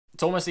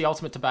It's almost the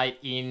ultimate debate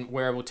in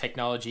wearable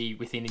technology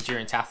within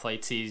endurance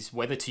athletes is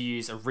whether to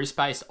use a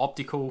wrist-based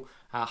optical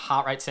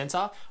heart rate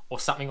sensor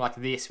or something like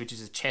this, which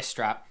is a chest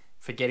strap,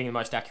 for getting the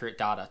most accurate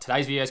data.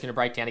 Today's video is going to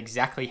break down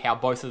exactly how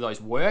both of those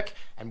work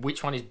and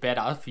which one is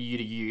better for you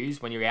to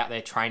use when you're out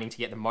there training to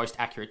get the most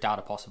accurate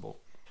data possible.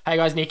 Hey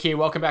guys, Nick here.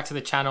 Welcome back to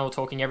the channel,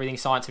 talking everything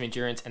science of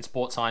endurance and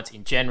sports science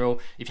in general.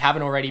 If you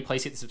haven't already,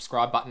 please hit the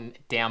subscribe button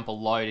down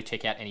below to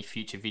check out any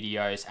future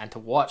videos and to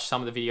watch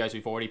some of the videos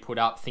we've already put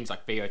up, things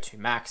like VO2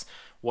 max.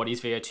 What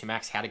is VO2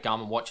 max? How do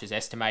Garmin watches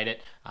estimate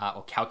it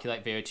or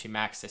calculate VO2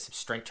 max? There's some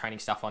strength training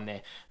stuff on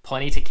there.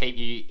 Plenty to keep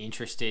you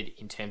interested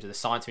in terms of the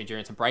science of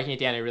endurance and breaking it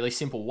down in a really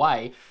simple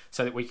way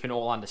so that we can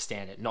all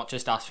understand it. Not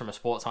just us from a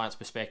sports science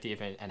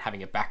perspective and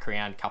having a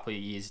background, a couple of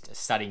years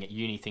studying at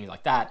uni, things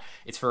like that.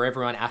 It's for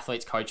everyone,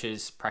 athletes,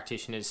 coaches,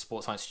 practitioners,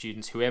 sports science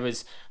students,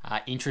 whoever's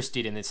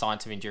interested in the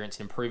science of endurance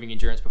and improving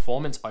endurance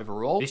performance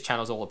overall. This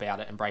channel's all about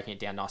it and breaking it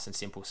down nice and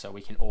simple so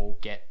we can all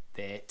get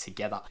there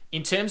together.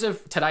 In terms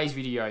of today's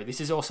video, this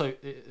is also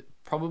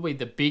probably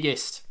the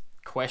biggest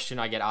question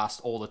I get asked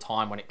all the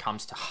time when it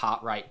comes to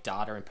heart rate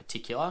data in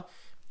particular,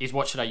 is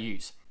what should I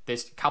use?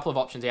 There's a couple of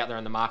options out there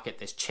in the market.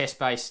 There's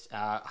chest-based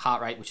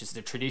heart rate, which is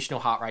the traditional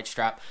heart rate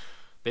strap.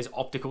 There's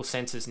optical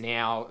sensors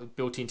now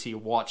built into your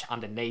watch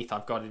underneath.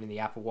 I've got it in the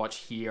Apple Watch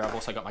here. I've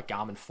also got my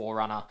Garmin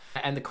Forerunner.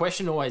 And the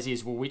question always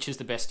is, well, which is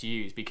the best to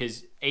use?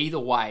 Because either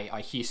way,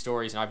 I hear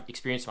stories, and I've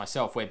experienced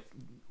myself, where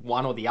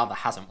one or the other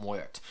hasn't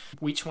worked.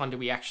 Which one do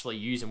we actually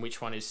use and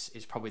which one is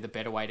probably the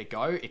better way to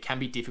go? It can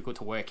be difficult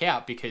to work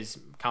out because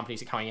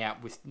companies are coming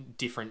out with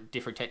different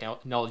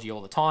technology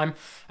all the time,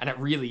 and it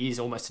really is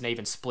almost an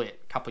even split.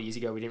 A couple of years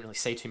ago, we didn't really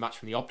see too much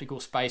from the optical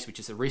space,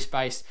 which is the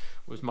wrist-based,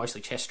 was mostly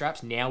chest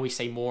straps. Now we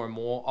see more and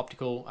more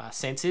optical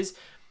sensors,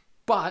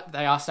 but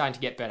they are starting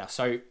to get better.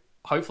 So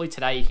hopefully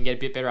today you can get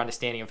a bit better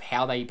understanding of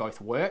how they both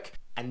work,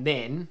 and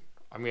then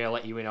I'm going to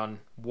let you in on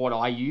what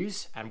I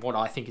use and what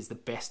I think is the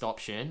best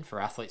option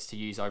for athletes to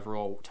use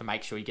overall to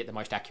make sure you get the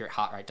most accurate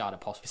heart rate data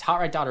possible. Because heart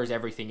rate data is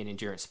everything in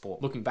endurance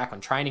sport. Looking back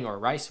on training or a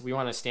race, we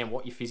want to understand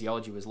what your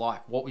physiology was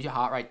like. What was your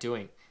heart rate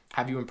doing?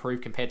 Have you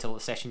improved compared to the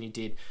session you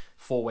did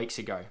 4 weeks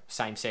ago?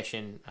 Same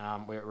session,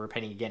 we're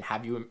repeating again.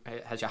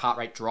 Has your heart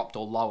rate dropped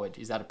or lowered?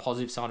 Is that a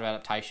positive sign of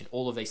adaptation?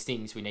 All of these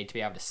things we need to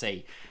be able to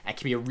see, and it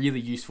can be a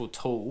really useful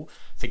tool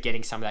for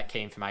getting some of that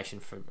key information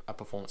from a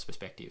performance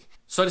perspective.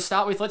 So to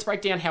start with, let's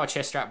break down how a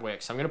chest strap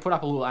works. I'm going to put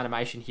up a little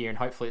animation here, and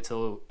hopefully it's a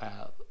little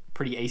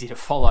pretty easy to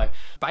follow.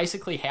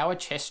 Basically, how a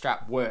chest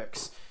strap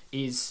works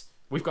is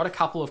we've got a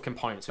couple of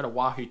components. We've got a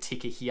Wahoo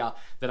ticker here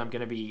that I'm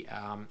going to be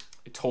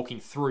talking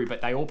through, but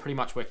they all pretty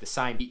much work the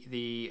same.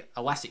 The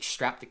elastic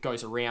strap that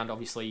goes around,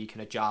 obviously you can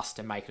adjust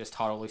and make it as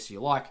tight or loose as you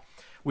like.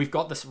 We've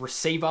got this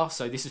receiver,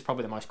 so this is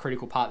probably the most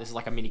critical part. This is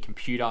like a mini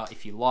computer,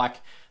 if you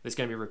like. There's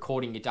going to be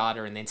recording your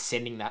data and then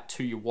sending that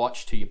to your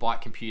watch, to your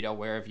bike computer,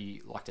 wherever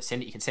you like to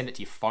send it. You can send it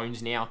to your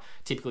phones now.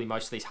 Typically,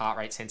 most of these heart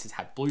rate sensors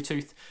have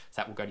Bluetooth, so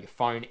that will go to your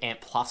phone.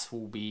 AMP Plus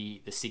will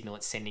be the signal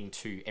it's sending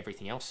to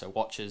everything else, so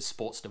watches,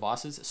 sports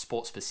devices,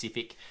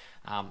 sports-specific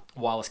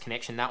wireless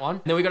connection, that one.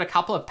 And then we've got a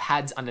couple of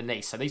pads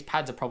underneath. So these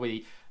pads are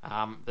probably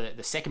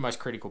the second most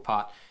critical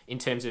part in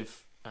terms of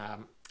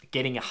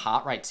getting a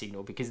heart rate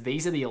signal, because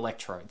these are the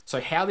electrodes. So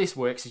how this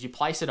works is you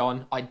place it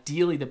on.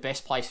 Ideally, the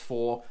best place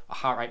for a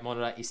heart rate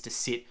monitor is to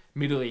sit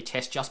middle of your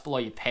chest, just below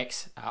your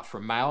pecs for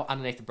a male.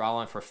 Underneath the bra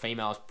line for a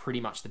female is pretty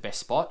much the best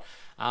spot.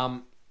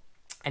 And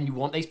you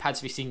want these pads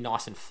to be sitting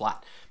nice and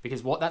flat,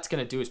 because what that's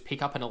going to do is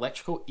pick up an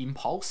electrical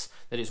impulse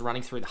that is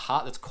running through the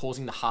heart that's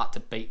causing the heart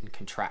to beat and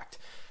contract.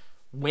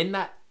 When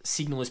that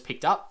signal is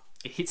picked up,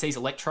 it hits these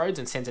electrodes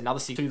and sends another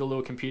signal to the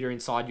little computer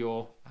inside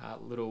your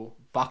little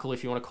buckle,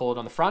 if you want to call it,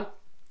 on the front.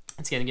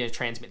 It's going to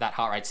transmit that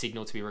heart rate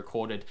signal to be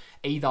recorded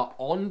either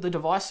on the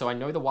device. So I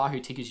know the Wahoo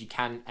tickers you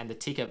can, and the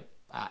ticker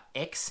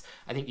X,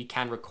 I think you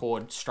can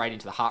record straight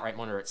into the heart rate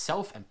monitor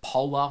itself. And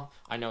Polar,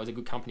 I know, is a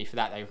good company for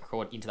that. They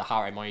record into the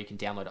heart rate monitor. You can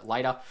download it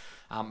later.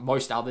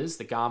 Most others,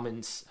 the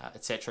Garmin's,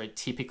 etc.,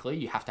 typically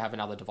you have to have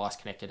another device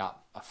connected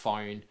up, a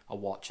phone, a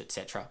watch,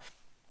 etc.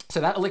 So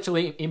that electrical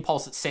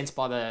impulse that's sensed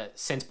by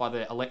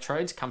the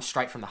electrodes comes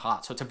straight from the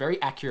heart. So it's a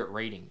very accurate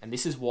reading. And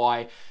this is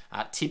why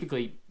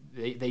typically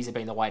these have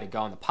been the way to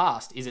go in the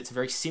past, is it's a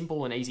very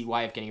simple and easy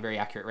way of getting a very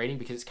accurate reading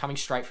because it's coming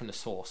straight from the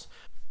source.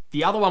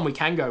 The other one we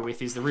can go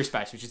with is the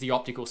wrist-based, which is the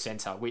optical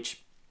sensor,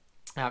 which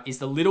is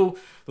the little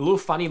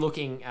funny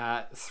looking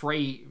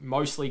 3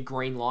 mostly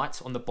green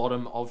lights on the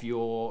bottom of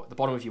your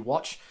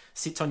watch.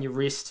 Sits on your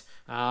wrist.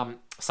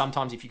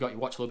 Sometimes if you've got your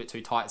watch a little bit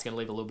too tight, it's going to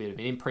leave a little bit of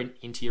an imprint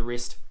into your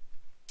wrist.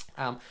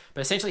 But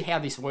essentially how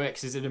this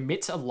works is it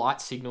emits a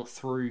light signal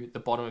through the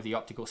bottom of the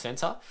optical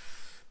sensor,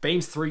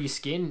 beams through your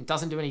skin,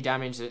 doesn't do any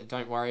damage.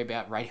 Don't worry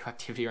about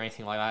radioactivity or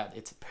anything like that.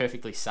 It's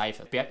perfectly safe.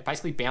 It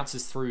basically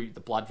bounces through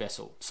the blood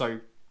vessel. So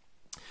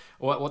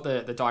what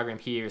the diagram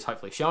here is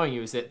hopefully showing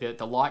you is that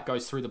the light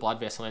goes through the blood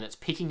vessel and it's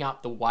picking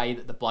up the way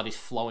that the blood is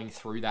flowing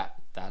through that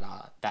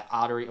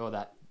artery or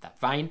that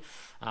vein,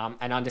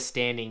 and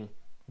understanding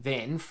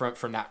then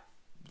from that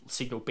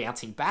signal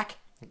bouncing back,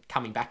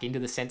 coming back into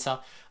the sensor,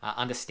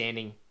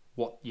 understanding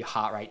what your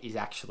heart rate is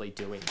actually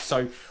doing.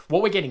 So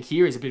what we're getting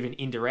here is a bit of an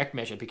indirect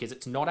measure because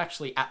it's not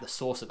actually at the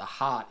source of the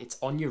heart, it's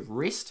on your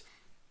wrist,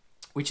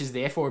 which is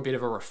therefore a bit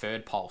of a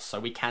referred pulse. So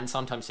we can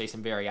sometimes see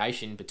some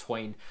variation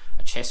between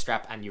a chest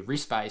strap and your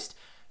wrist-based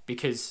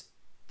because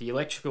the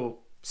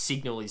electrical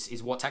signal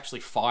is what's actually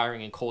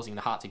firing and causing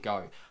the heart to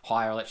go.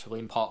 Higher electrical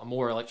impulse,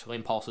 more electrical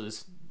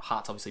impulses,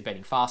 heart's obviously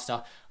beating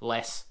faster,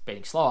 less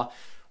beating slower.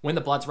 When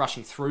the blood's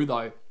rushing through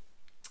though,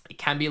 it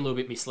can be a little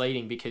bit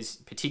misleading because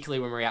particularly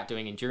when we're out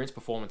doing endurance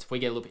performance, if we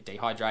get a little bit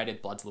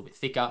dehydrated, blood's a little bit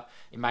thicker,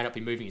 it may not be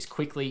moving as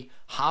quickly,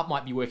 heart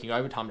might be working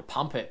overtime to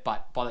pump it,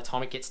 but by the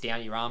time it gets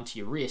down your arm to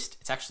your wrist,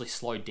 it's actually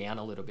slowed down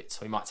a little bit. So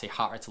we might see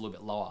heart rate's a little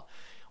bit lower.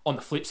 On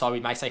the flip side,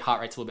 we may say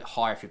heart rate's a little bit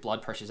higher if your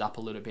blood pressure's up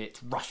a little bit,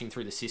 it's rushing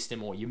through the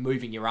system, or you're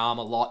moving your arm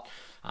a lot.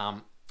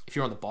 If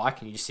you're on the bike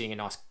and you're just sitting in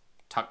a nice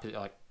tight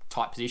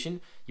position,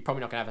 you're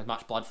probably not going to have as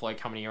much blood flow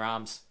coming in your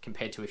arms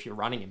compared to if you're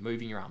running and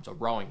moving your arms, or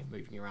rowing and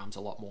moving your arms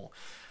a lot more.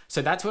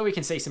 So that's where we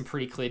can see some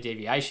pretty clear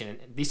deviation.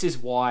 And this is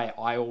why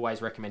I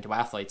always recommend to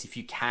athletes, if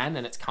you can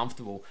and it's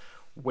comfortable,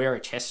 wear a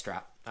chest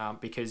strap.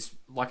 Because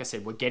like I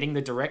said, we're getting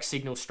the direct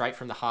signal straight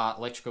from the heart,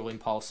 electrical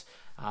impulse,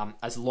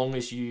 as long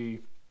as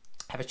you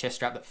have a chest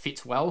strap that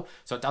fits well.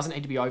 So it doesn't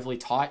need to be overly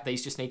tight.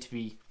 These just need to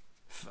be,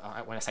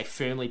 when I say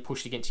firmly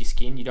pushed against your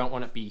skin, you don't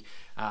want it to be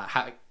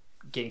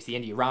getting to the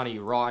end of your run or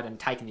your ride and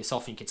taking this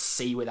off and you can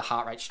see where the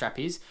heart rate strap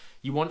is.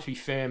 You want it to be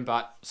firm,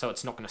 but so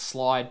it's not going to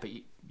slide, but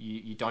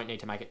you don't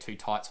need to make it too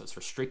tight so it's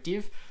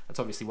restrictive. That's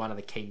obviously one of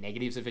the key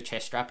negatives of a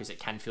chest strap, is it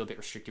can feel a bit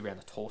restrictive around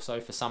the torso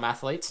for some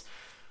athletes,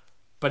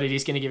 but it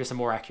is going to give us a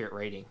more accurate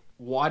reading.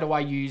 Why do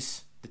I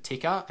use the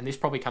ticker? And this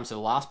probably comes to the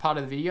last part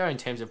of the video in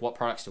terms of what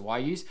products do I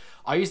use.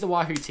 I use the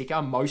Wahoo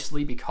ticker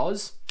mostly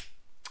because,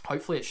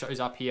 hopefully it shows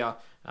up here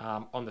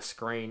on the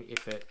screen.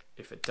 If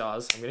it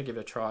does, I'm going to give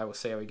it a try. We'll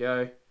see how we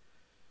go.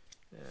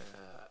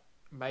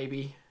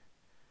 Maybe.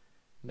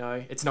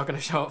 No, it's not going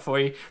to show it for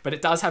you, but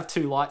it does have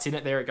two lights in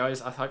it. There it goes.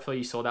 Hopefully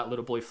you saw that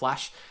little blue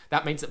flash.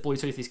 That means that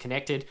Bluetooth is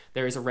connected.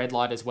 There is a red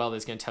light as well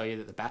that's going to tell you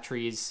that the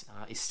battery is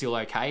still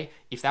okay.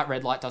 If that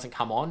red light doesn't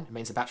come on, it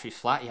means the battery is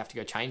flat. You have to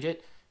go change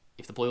it.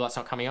 If the blue light's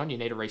not coming on, you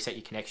need to reset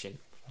your connection.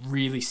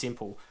 Really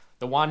simple.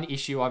 The one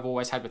issue I've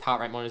always had with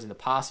heart rate monitors in the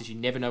past is you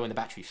never know when the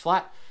battery's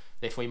flat.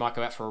 Therefore, you might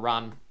go out for a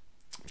run.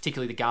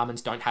 Particularly the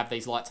Garmin's don't have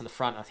these lights on the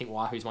front. I think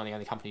Wahoo's one of the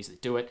only companies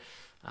that do it.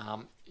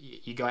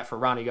 You go out for a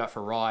run, you go out for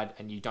a ride,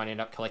 and you don't end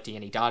up collecting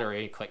any data, or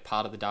you collect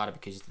part of the data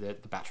because the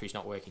battery's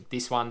not working.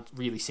 This one,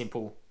 really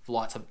simple. The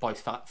lights are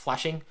both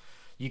flashing.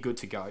 You're good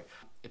to go.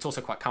 It's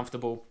also quite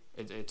comfortable.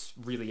 It's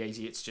really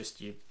easy. It's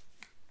just you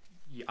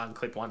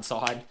unclip one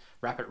side,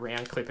 wrap it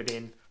around, clip it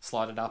in,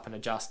 slide it up and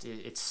adjust.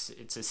 It's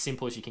as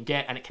simple as you can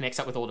get, and it connects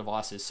up with all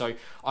devices. So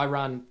I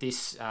run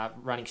this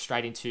running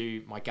straight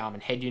into my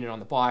Garmin head unit on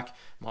the bike,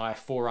 my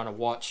Forerunner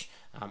watch.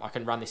 I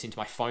can run this into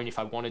my phone if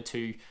I wanted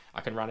to.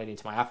 I can run it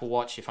into my Apple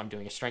Watch if I'm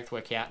doing a strength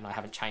workout and I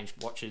haven't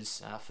changed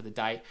watches for the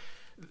day.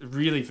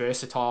 Really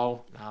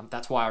versatile.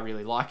 That's why I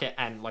really like it.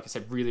 And like I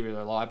said, really, really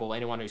reliable.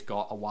 Anyone who's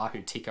got a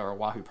Wahoo ticker or a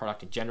Wahoo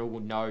product in general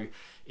will know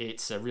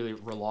it's a really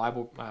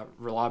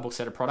reliable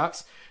set of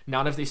products.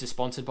 None of this is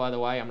sponsored, by the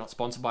way. I'm not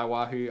sponsored by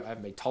Wahoo. I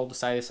haven't been told to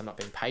say this. I'm not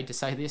being paid to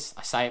say this.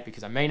 I say it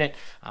because I mean it.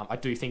 I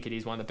do think it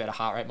is one of the better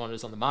heart rate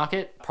monitors on the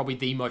market. Probably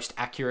the most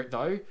accurate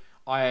though.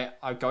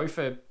 I go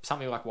for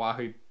something like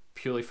Wahoo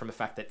purely from the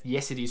fact that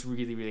yes, it is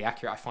really, really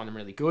accurate. I find them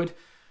really good.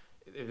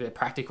 They're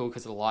practical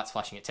because of the lights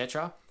flashing,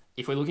 etc.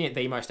 If we're looking at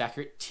the most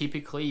accurate,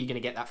 typically you're going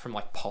to get that from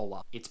like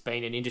Polar. It's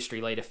been an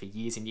industry leader for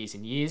years and years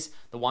and years.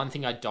 The one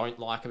thing I don't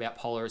like about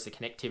Polar is the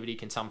connectivity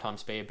can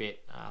sometimes be a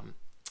bit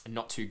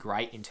not too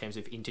great in terms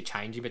of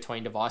interchanging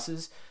between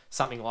devices.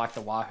 Something like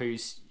the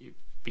Wahoos,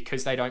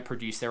 because they don't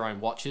produce their own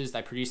watches,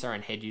 they produce their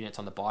own head units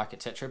on the bike,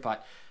 etc.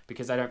 But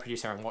because they don't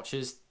produce their own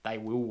watches, they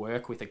will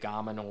work with a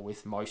Garmin or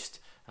with most,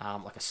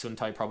 like a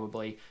Sunto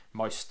probably,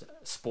 most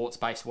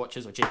sports-based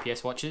watches or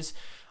GPS watches.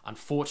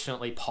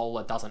 Unfortunately,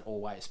 Polar doesn't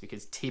always,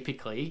 because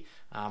typically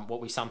what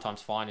we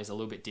sometimes find is a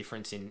little bit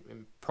different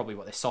in probably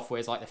what their software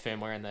is like, the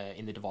firmware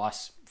in the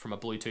device from a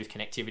Bluetooth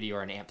connectivity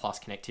or an ANT Plus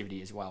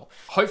connectivity as well.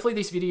 Hopefully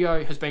this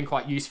video has been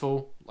quite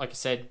useful. Like I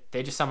said,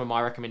 they're just some of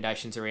my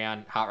recommendations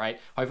around heart rate.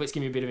 Hopefully it's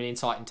given you a bit of an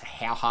insight into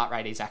how heart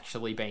rate is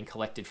actually being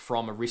collected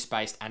from a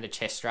wrist-based and a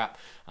chest strap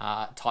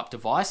type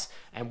device,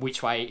 and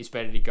which way is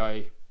better to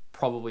go.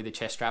 Probably the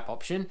chest strap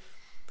option.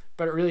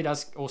 But it really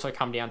does also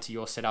come down to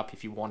your setup.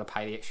 If you want to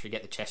pay the extra to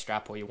get the chest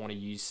strap, or you want to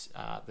use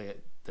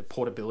the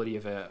portability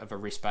of a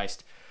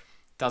wrist-based,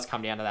 it does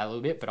come down to that a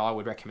little bit. But I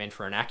would recommend,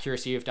 for an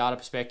accuracy of data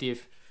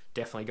perspective,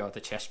 definitely go with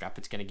the chest strap.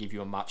 It's going to give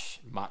you a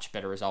much, much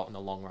better result in the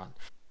long run.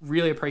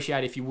 Really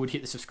appreciate if you would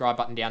hit the subscribe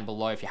button down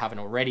below if you haven't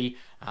already.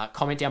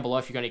 Comment down below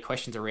if you've got any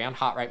questions around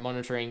heart rate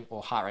monitoring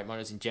or heart rate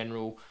monitors in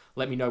general.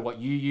 Let me know what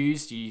you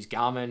use. Do you use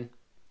Garmin,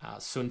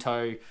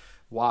 Sunto,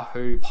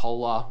 Wahoo,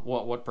 Polar,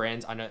 what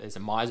brands? I know there's a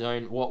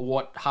MyZone.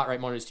 What heart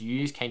rate monitors do you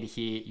use? Keen to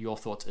hear your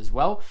thoughts as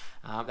well.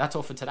 That's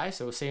all for today,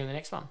 so we'll see you in the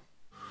next one.